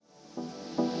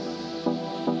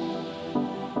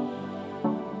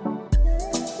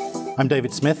I'm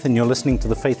David Smith, and you're listening to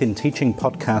the Faith in Teaching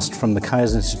podcast from the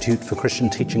Kairos Institute for Christian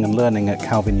Teaching and Learning at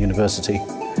Calvin University.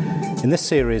 In this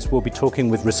series, we'll be talking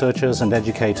with researchers and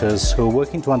educators who are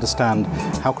working to understand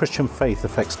how Christian faith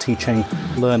affects teaching,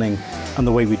 learning, and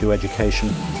the way we do education.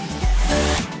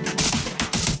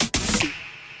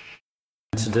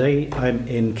 Today, I'm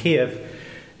in Kiev,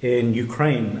 in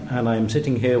Ukraine, and I'm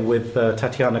sitting here with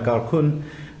Tatiana Garkun,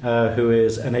 who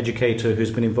is an educator who's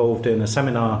been involved in a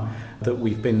seminar that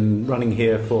we've been running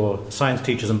here for science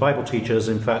teachers and Bible teachers.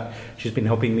 In fact, she's been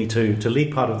helping me to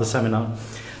lead part of the seminar.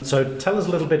 So tell us a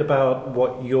little bit about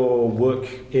what your work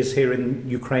is here in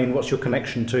Ukraine. What's your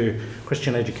connection to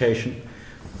Christian education?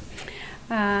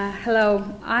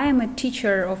 Hello, I am a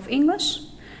teacher of English.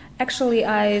 Actually,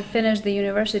 I finished the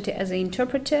university as an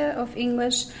interpreter of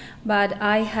English, but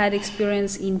I had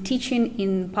experience in teaching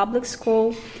in public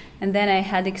school, and then I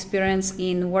had experience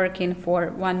in working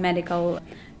for one medical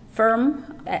firm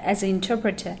as an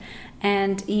interpreter.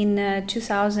 And in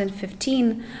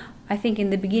 2015, I think in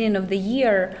the beginning of the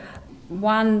year,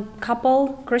 one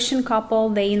couple, Christian couple,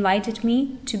 they invited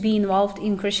me to be involved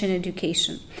in Christian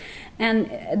education.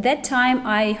 And at that time,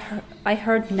 I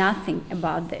heard nothing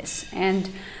about this. And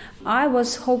I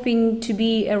was hoping to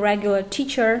be a regular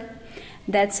teacher,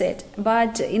 that's it.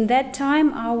 But in that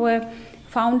time, our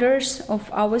founders of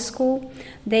our school,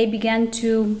 they began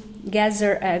to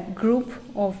gather a group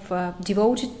of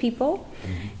devoted people,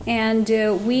 and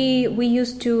we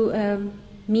used to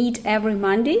meet every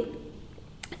Monday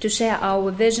to share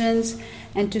our visions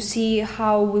and to see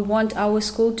how we want our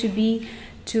school to be,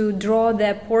 to draw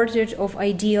the portrait of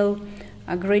ideal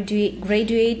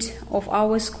graduate of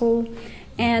our school.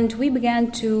 And we began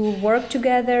to work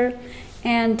together,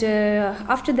 and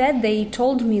after that they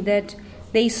told me that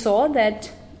they saw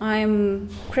that I'm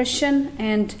Christian,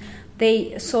 and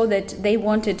they saw that they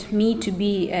wanted me to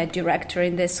be a director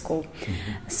in this school.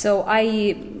 So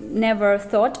I never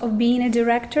thought of being a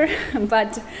director,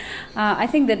 but I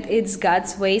think that it's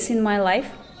God's ways in my life.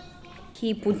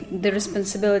 He put the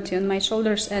responsibility on my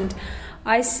shoulders, and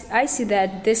I see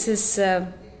that this is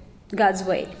God's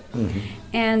way.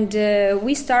 And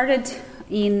we started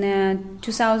in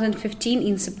 2015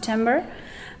 in September.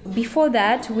 Before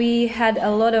that, we had a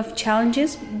lot of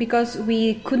challenges because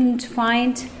we couldn't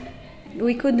find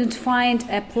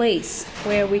a place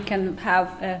where we can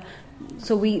have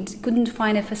so we couldn't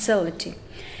find a facility.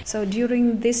 So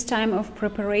during this time of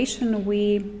preparation,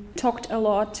 we talked a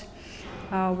lot.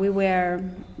 We were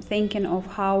thinking of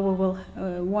how we will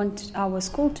want our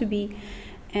school to be.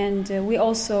 And we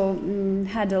also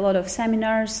had a lot of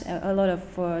seminars, a lot of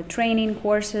training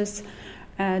courses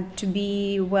to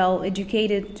be well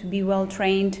educated, to be well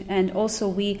trained. And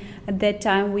also at that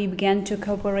time, we began to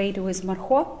cooperate with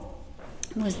Marho,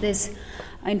 with this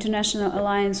International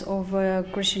Alliance of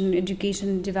Christian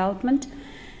Education Development.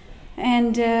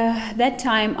 And that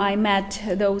time I met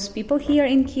those people here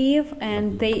in Kiev,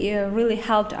 and they really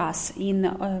helped us in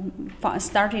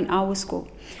starting our school.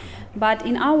 But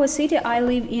in our city, I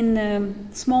live in a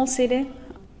small city,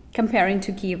 comparing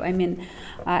to Kiev. I mean,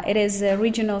 it is a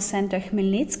regional center,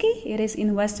 Khmelnytsky. It is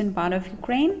in western part of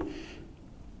Ukraine.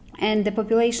 And the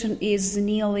population is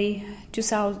nearly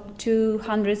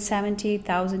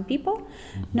 270,000 people.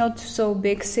 Not so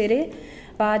big city,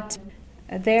 but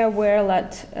there were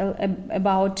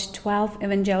about 12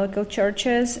 evangelical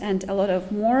churches and a lot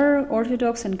of more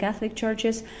Orthodox and Catholic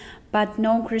churches, but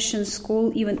no Christian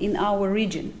school even in our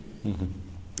region.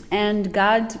 And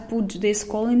God put this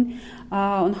calling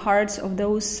on hearts of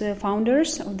those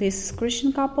founders of this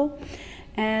Christian couple.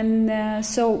 And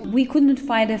so we couldn't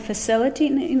find a facility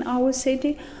in our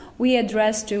city. We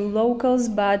addressed to locals,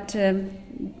 but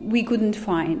we couldn't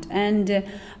find. And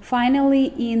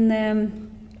finally,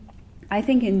 I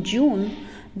think in June,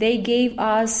 they gave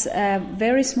us a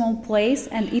very small place,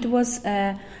 and it was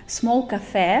a small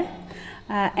cafe.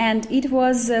 And it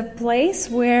was a place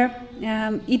where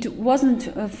it wasn't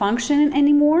functioning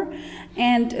anymore,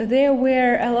 and there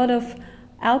were a lot of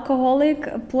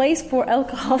place for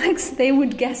alcoholics. They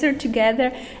would gather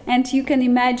together, and you can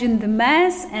imagine the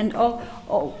mess and all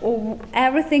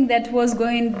everything that was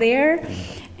going there.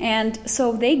 And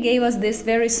so they gave us this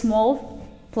very small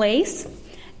place,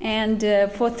 and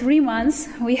for 3 months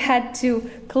we had to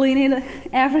clean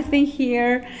everything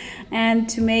here and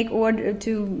to make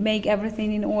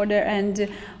everything in order. And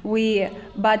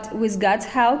but with God's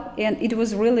help, and it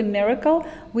was really a miracle,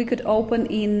 we could open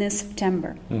in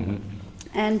September.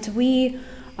 And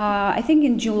I think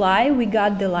in July we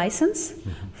got the license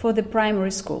for the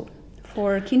primary school,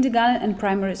 for kindergarten and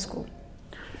primary school.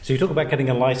 So you talk about getting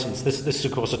a license. This is,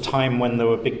 of course, a time when there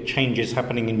were big changes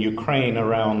happening in Ukraine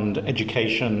around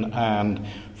education and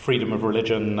freedom of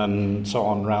religion and so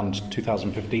on, around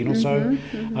 2015 or so.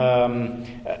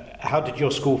 How did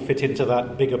your school fit into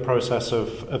that bigger process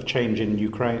of change in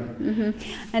Ukraine?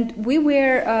 And we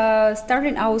were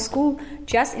starting our school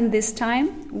just in this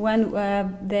time when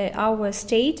our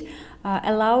state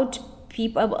allowed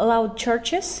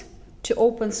churches to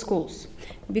open schools.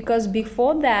 Because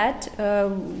before that,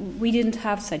 we didn't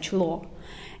have such law.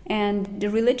 And the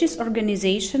religious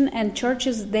organization and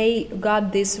churches, they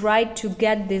got this right to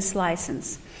get this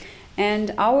license.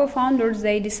 And our founders,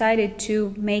 they decided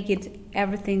to make it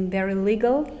everything very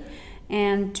legal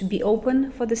and to be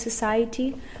open for the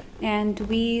society. And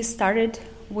we started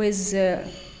with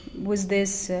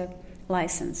this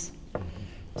license.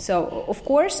 So, of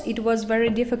course, it was very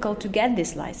difficult to get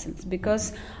this license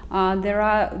because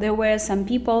there were some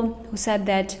people who said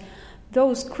that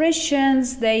those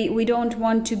Christians, we don't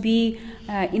want to be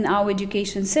in our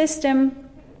education system,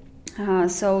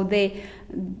 so they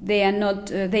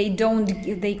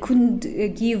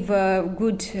couldn't give a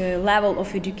good level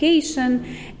of education,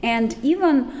 and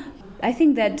even I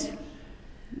think that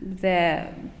the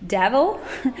devil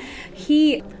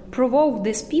he provoked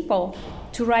these people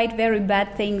to write very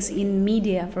bad things in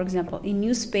media, for example, in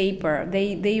newspaper.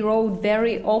 They wrote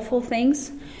very awful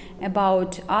things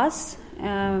about us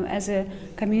as a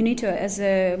community, as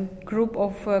a group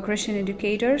of Christian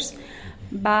educators.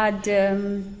 But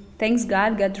thanks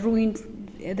God, got ruined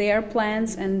their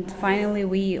plans, and finally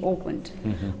we opened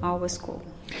our school.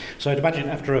 So I'd imagine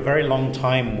after a very long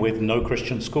time with no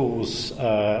Christian schools,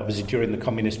 obviously during the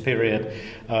communist period,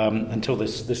 until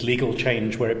this legal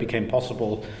change where it became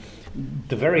possible,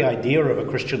 the very idea of a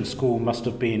Christian school must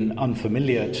have been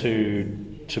unfamiliar to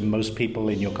most people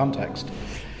in your context.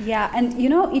 Yeah, and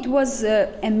it was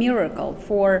a miracle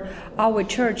for our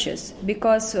churches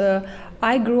because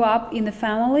I grew up in a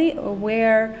family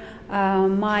where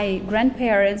my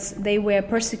grandparents, they were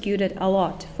persecuted a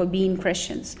lot for being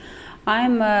Christians.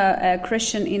 I'm a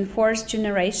Christian in fourth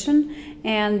generation,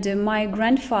 and my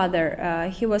grandfather,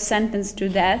 he was sentenced to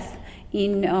death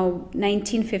in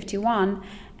 1951.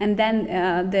 And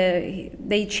then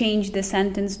they changed the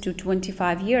sentence to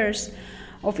 25 years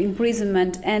of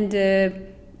imprisonment. And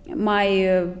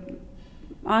my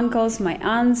uncles, my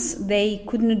aunts, they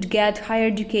couldn't get higher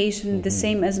education the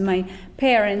same as my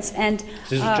parents. And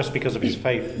this is just because of his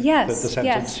faith. Yes, the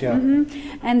sentence. yes. Yeah.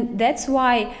 And that's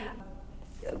why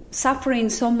suffering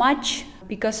so much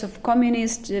because of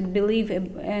communist belief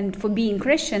and for being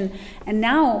Christian, and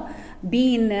now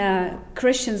being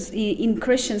Christians in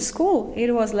Christian school,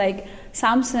 it was like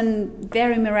something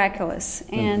very miraculous.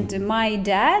 And my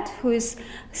dad, who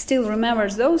still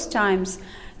remembers those times,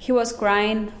 he was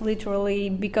crying literally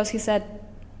because he said,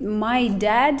 my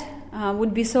dad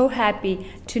would be so happy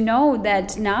to know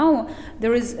that now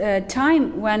there is a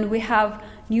time when we have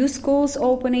new schools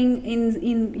opening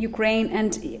in Ukraine.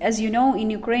 And as you know,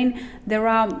 in Ukraine there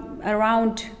are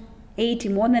around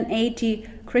more than 80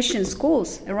 Christian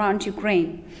schools around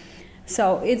Ukraine.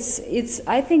 So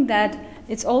I think that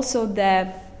it's also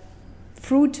the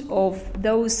fruit of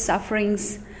those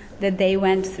sufferings that they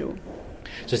went through.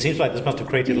 So it seems like this must have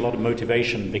created a lot of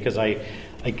motivation, because I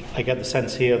get the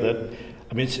sense here that,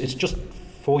 I mean, it's just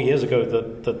 4 years ago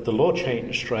that the law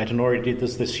changed, right? And already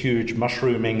there's this huge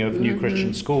mushrooming of new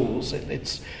Christian schools.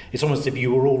 It's almost as if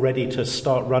you were all ready to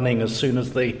start running as soon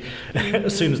as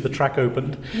the track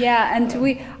opened. Yeah, and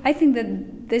I think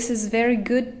that this is very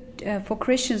good for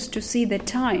Christians to see the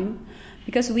time,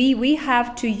 because we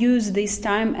have to use this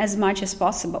time as much as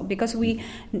possible, because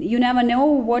you never know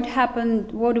what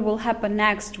will happen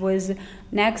next with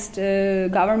next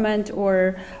government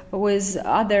or with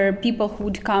other people who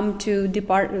would come to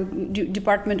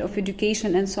Department of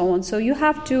Education and so on. So you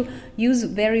have to use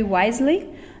very wisely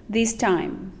this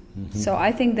time. So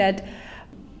I think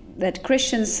that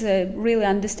Christians really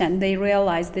understand, they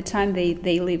realize the time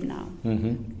they live now.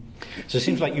 So it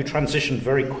seems like you transitioned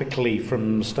very quickly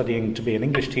from studying to be an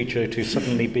English teacher to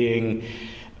suddenly being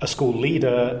a school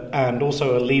leader, and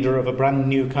also a leader of a brand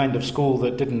new kind of school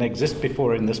that didn't exist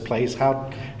before in this place.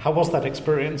 How was that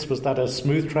experience? Was that a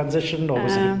smooth transition, or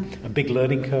was it a big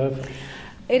learning curve?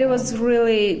 It was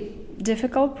really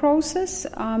difficult process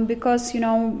because,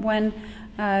 when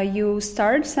you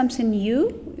start something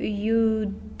new,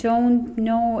 you don't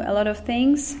know a lot of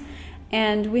things.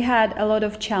 And we had a lot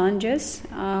of challenges.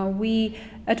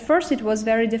 At first it was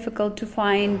very difficult to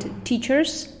find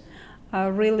teachers,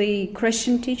 really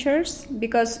Christian teachers,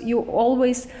 because you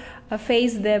always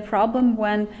face the problem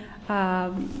when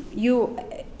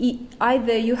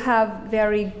either you have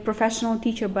very professional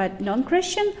teacher but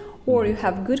non-Christian, or you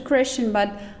have good Christian but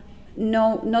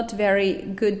not very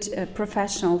good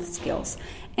professional skills.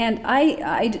 And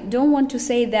I don't want to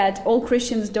say that all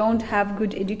Christians don't have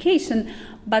good education,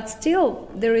 but still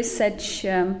there is such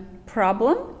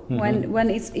problem when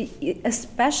it's,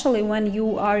 especially when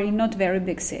you are in not very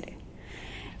big city.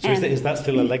 So is that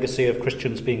still a legacy of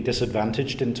Christians being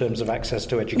disadvantaged in terms of access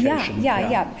to education?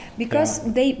 Yeah. Because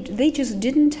they just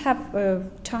didn't have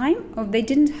time, or they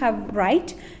didn't have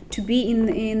right to be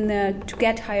in to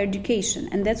get higher education.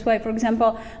 And that's why, for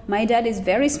example, my dad is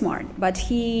very smart, but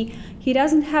he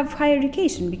doesn't have higher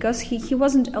education because he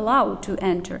wasn't allowed to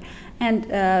enter. And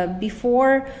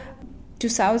before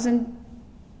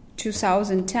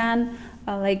 2010,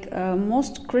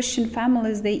 most Christian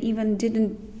families, they even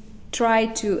didn't try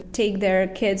to take their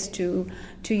kids to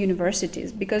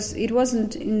universities because it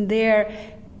wasn't in their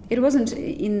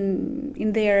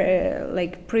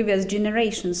previous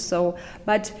generations. So,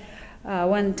 but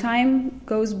when time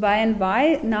goes by,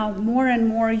 now more and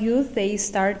more youth, they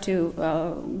start to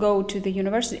go to the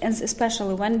university, and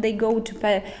especially when they go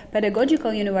to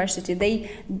pedagogical university, they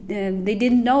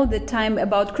didn't know the time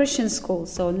about Christian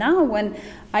schools. So now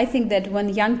I think that when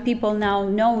young people now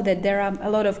know that there are a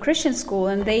lot of Christian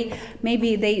schools, and they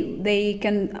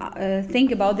can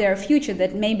think about their future,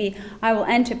 that maybe I will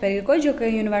enter pedagogical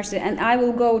university and I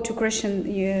will go to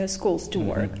Christian schools to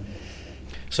work.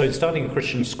 So in starting a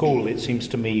Christian school, it seems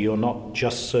to me you're not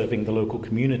just serving the local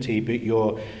community, but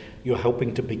you're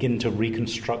helping to begin to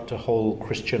reconstruct a whole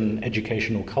Christian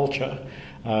educational culture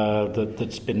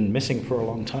that's been missing for a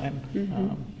long time.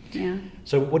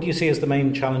 So what do you see as the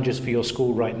main challenges for your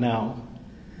school right now?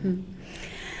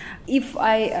 If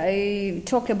I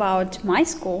talk about my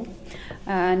school,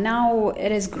 now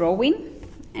it is growing,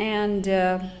 and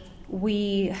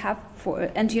we have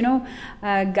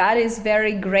God is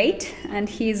very great and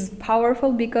He's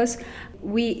powerful, because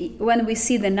when we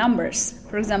see the numbers,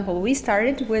 for example, we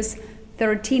started with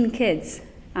 13 kids.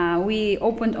 We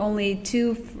opened only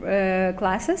 2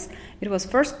 classes. It was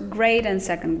first grade and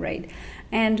second grade.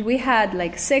 And we had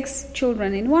 6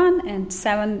 children in one and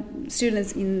 7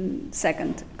 students in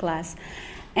second class.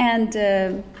 And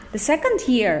the second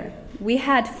year, we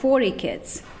had 40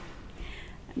 kids.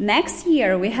 Next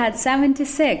year, we had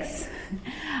 76.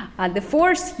 The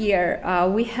fourth year,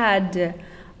 we had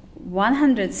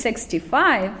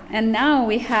 165, and now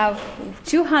we have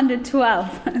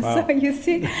 212. Wow. So you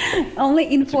see,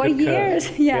 only in 4 years,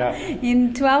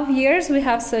 in 12 years, we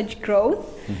have such growth.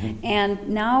 And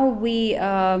now we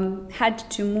had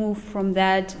to move from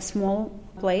that small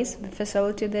place, the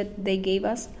facility that they gave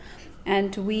us,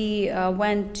 and we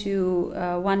went to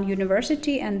one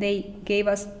university, and they gave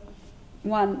us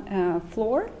one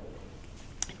floor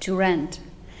to rent.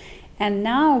 And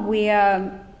now we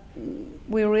are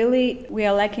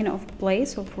lacking of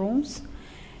place, of rooms,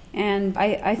 and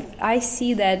I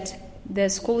see that the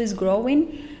school is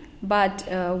growing, but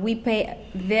we pay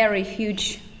very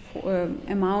huge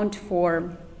amount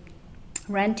for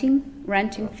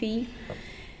renting fee,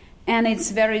 and it's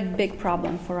very big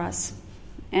problem for us.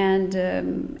 And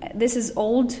this is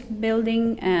old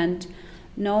building and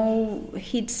no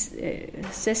heat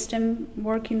system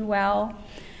working well.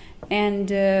 And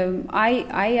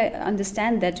I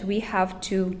understand that we have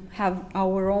to have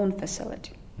our own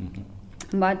facility.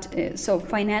 But so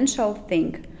financial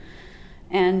thing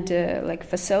and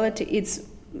facility, it's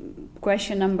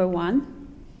question number one,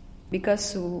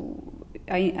 because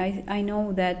I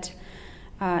know that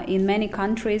in many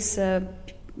countries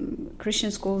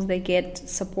Christian schools, they get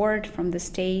support from the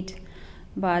state,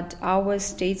 but our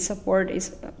state support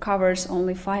covers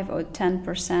only 5 or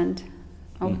 10%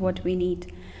 of what we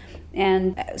need.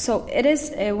 And so it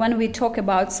is when we talk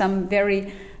about some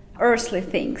very earthly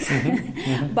things.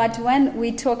 But when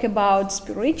we talk about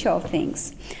spiritual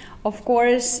things, of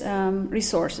course,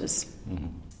 resources.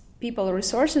 People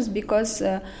resources, because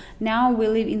now we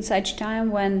live in such time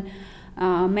when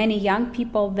many young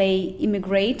people, they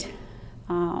immigrate,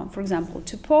 for example,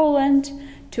 to Poland,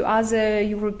 to other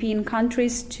European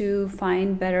countries to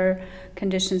find better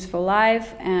conditions for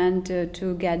life and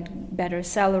to get better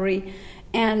salary.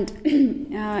 And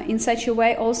in such a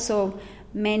way, also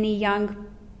many young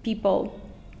people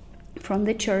from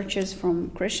the churches, from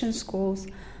Christian schools,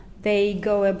 they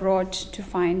go abroad to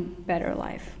find better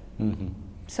life.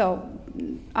 So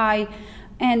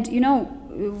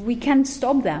we can't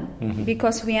stop them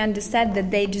because we understand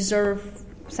that they deserve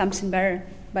something better.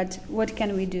 But what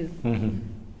can we do?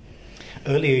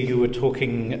 Earlier you were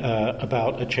talking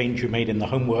about a change you made in the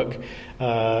homework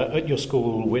at your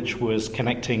school, which was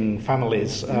connecting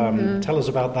families. Tell us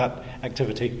about that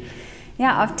activity.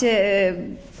 Yeah,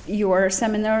 after your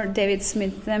seminar, David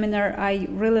Smith seminar, I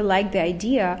really liked the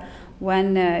idea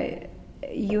when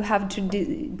you have to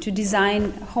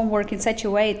design homework in such a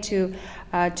way to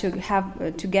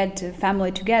get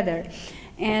family together.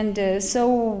 And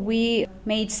so we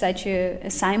made such an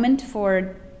assignment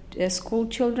for school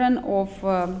children of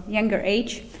younger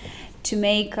age to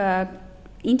make an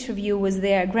interview with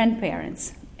their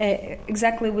grandparents,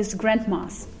 exactly with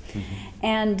grandmas.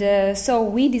 And so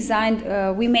we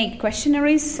designed, we made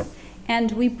questionnaires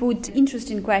and we put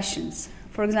interesting questions.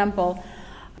 For example,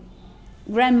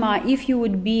 Grandma, if you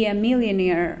would be a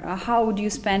millionaire, how would you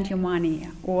spend your money?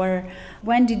 Or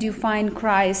when did you find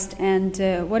Christ, and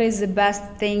what is the best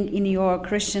thing in your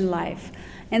Christian life?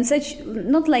 And such,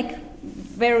 not like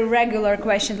very regular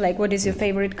questions like what is your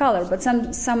favorite color, but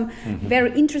some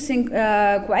very interesting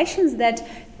questions that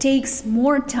takes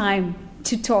more time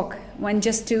to talk when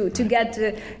just to get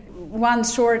one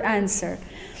short answer.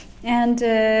 And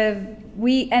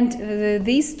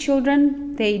these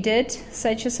children, they did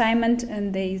such assignment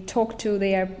and they talked to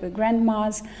their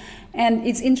grandmas. And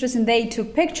it's interesting, they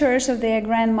took pictures of their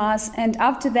grandmas, and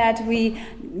after that we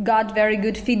got very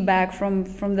good feedback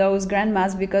from those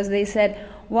grandmas, because they said,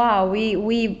 wow,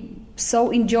 we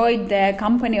so enjoyed the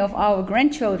company of our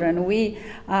grandchildren. We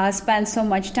spent so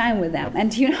much time with them.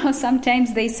 And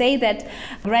sometimes they say that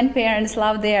grandparents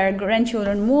love their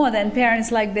grandchildren more than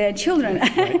parents like their children.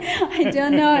 I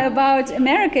don't know about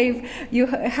America if you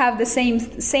have the same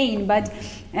saying, but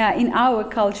in our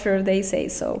culture they say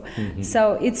so.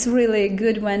 So it's really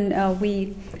good when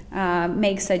we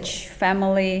make such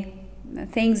family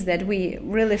things, that we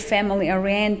really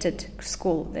family-oriented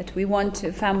school, that we want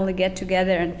to family get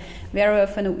together. And very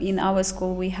often in our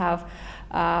school we have,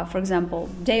 for example,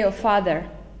 Day of Father,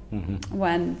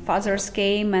 when fathers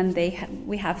came and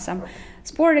we have some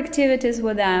sport activities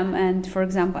with them, and for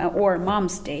example, or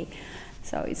Mom's Day.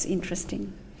 So it's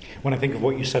interesting. When I think of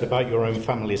what you said about your own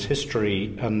family's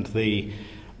history and the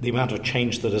amount of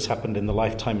change that has happened in the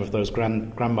lifetime of those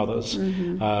grandmothers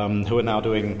who are now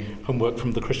doing homework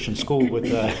from the Christian school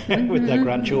with their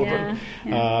grandchildren.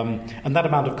 And that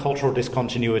amount of cultural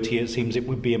discontinuity, it seems it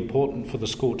would be important for the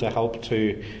school to help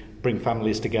to bring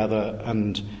families together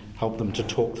and help them to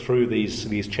talk through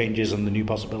these changes and the new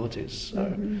possibilities.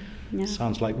 So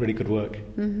sounds like really good work.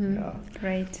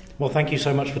 Great. Well, thank you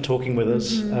so much for talking with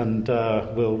us, and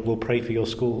we'll pray for your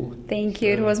school. Thank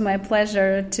you. It was my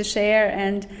pleasure to share,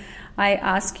 and I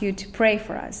ask you to pray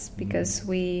for us, because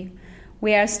we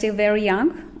are still very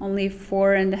young, only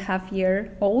 4.5 years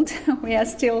old. We are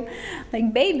still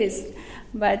like babies.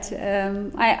 But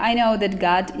I know that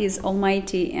God is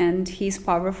almighty and He's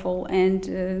powerful,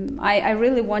 and I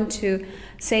really want to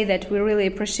say that we really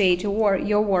appreciate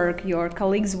your work, your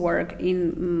colleagues' work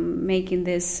in making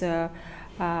these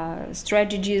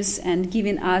strategies and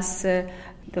giving us the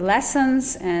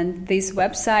lessons and this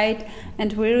website.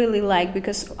 And we really like,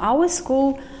 because our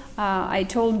school, I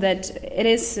told that it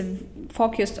is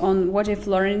focused on What If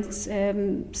Learning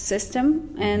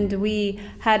system, and we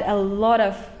had a lot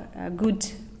of good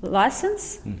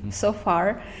lessons so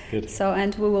far. Good. So,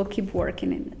 and we will keep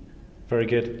working in it. Very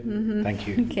good. Thank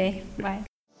you. Okay, bye.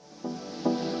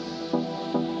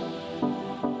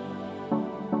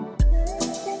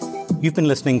 You've been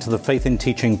listening to the Faith in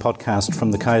Teaching podcast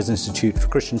from the Kairos Institute for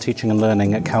Christian Teaching and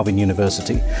Learning at Calvin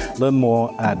University. Learn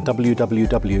more at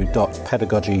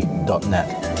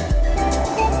www.pedagogy.net.